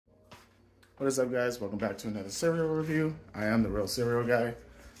What is up, guys? Welcome back to another cereal review. I am the real cereal guy.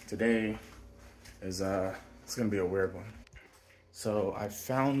 Today is it's gonna be a weird one. So I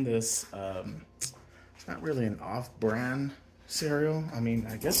found this it's not really an off-brand cereal. I mean,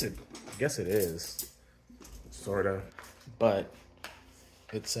 I guess it is, sort of, but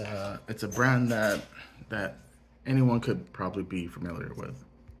it's a brand that anyone could probably be familiar with.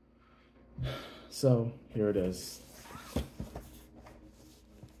 So here it is.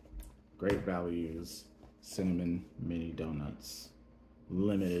 Great Values Cinnamon Mini Donuts.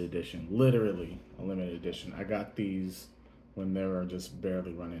 Limited edition. Literally a limited edition. I got these when they were just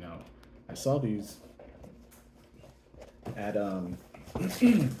barely running out. I saw these at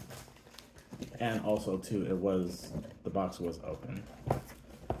and also too, the box was open.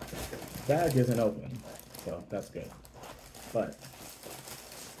 Bag isn't open, so that's good. But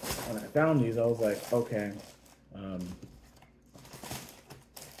when I found these, I was like, okay,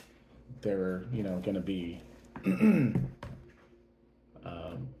 they're, gonna be it'll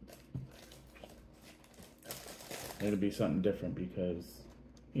be something different because,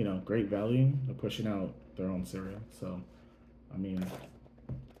 Great Value, they're pushing out their own cereal. So, I mean,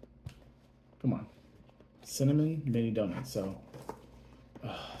 come on. Cinnamon Mini Donuts. So,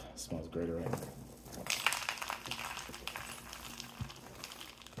 smells great already.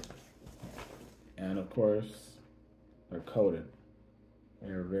 And of course, they're coated.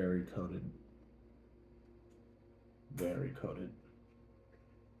 They're very coated. Very coated.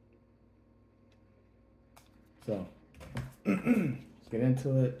 So, let's get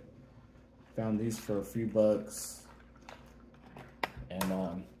into it. Found these for a few bucks.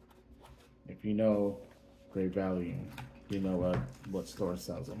 And if you know Great Value, you know what store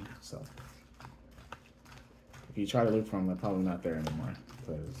sells them. So, if you try to look for them, they're probably not there anymore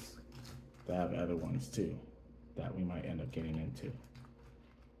because they have other ones too that we might end up getting into.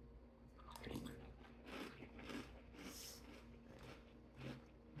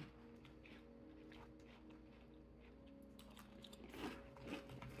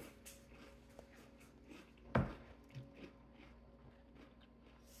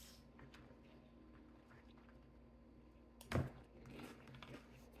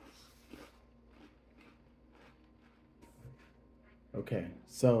 Okay,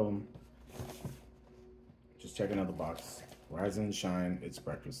 so just checking out the box. Rise and shine, it's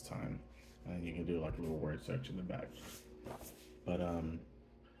breakfast time. And you can do like a little word search in the back. But and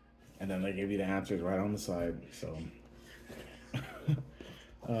then they give you the answers right on the side. So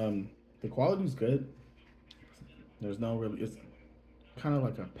the quality's good. There's no really, it's kind of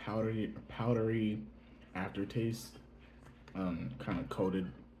like a powdery aftertaste. Kind of coated,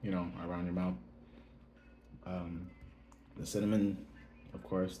 around your mouth. The cinnamon, of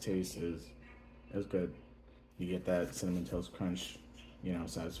course, taste is good. You get that cinnamon toast crunch,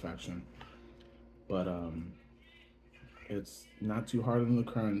 satisfaction. But it's not too hard on the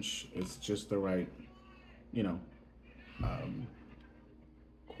crunch. It's just the right,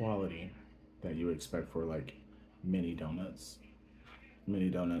 quality that you expect for like mini donut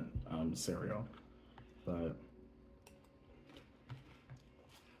cereal. But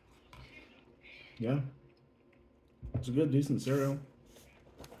yeah. It's a good, decent cereal.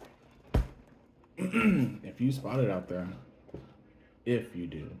 If you spot it out there, if you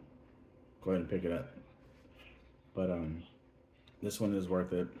do, go ahead and pick it up. But this one is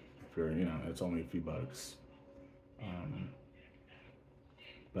worth it. If you're, it's only a few bucks.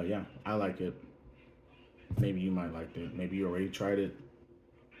 But yeah, I like it. Maybe you might like it. Maybe you already tried it.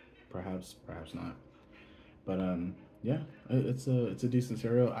 Perhaps not. But yeah, it's a decent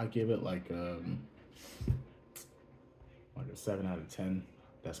cereal. I give it like a 7 out of 10.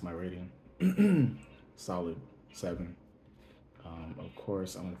 That's my rating. Solid 7. Of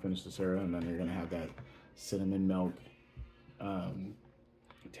course, I'm gonna finish the cereal, and then you're gonna have that cinnamon milk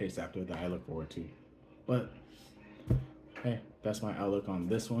taste after that I look forward to. But hey, that's my outlook on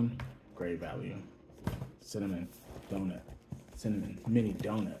this one. Great Value cinnamon mini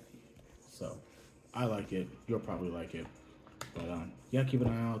donut. So I like it. You'll probably like it. But yeah, keep an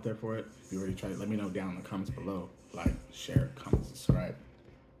eye out there for it. If you already tried it, let me know down in the comments below. Like, share, comment, subscribe.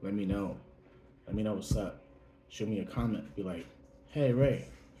 Let me know. Let me know what's up. Shoot me a comment. Be like, hey, Ray.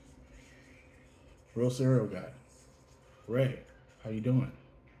 Real cereal guy. Ray, how you doing?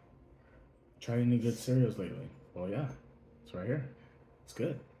 Tried any good cereals lately? Well, yeah. It's right here. It's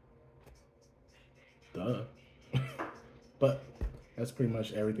good. Duh. But that's pretty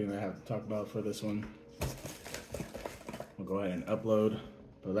much everything that I have to talk about for this one. I'll go ahead and upload.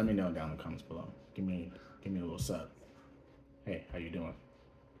 But let me know down in the comments below. Give me a little sub. Hey, how you doing?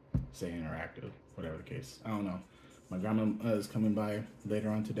 Stay interactive, whatever the case. I don't know. My grandma is coming by later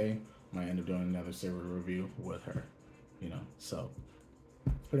on today. Might end up doing another cereal review with her, you know. So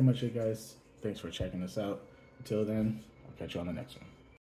that's pretty much it, guys. Thanks for checking us out. Until then, I'll catch you on the next one.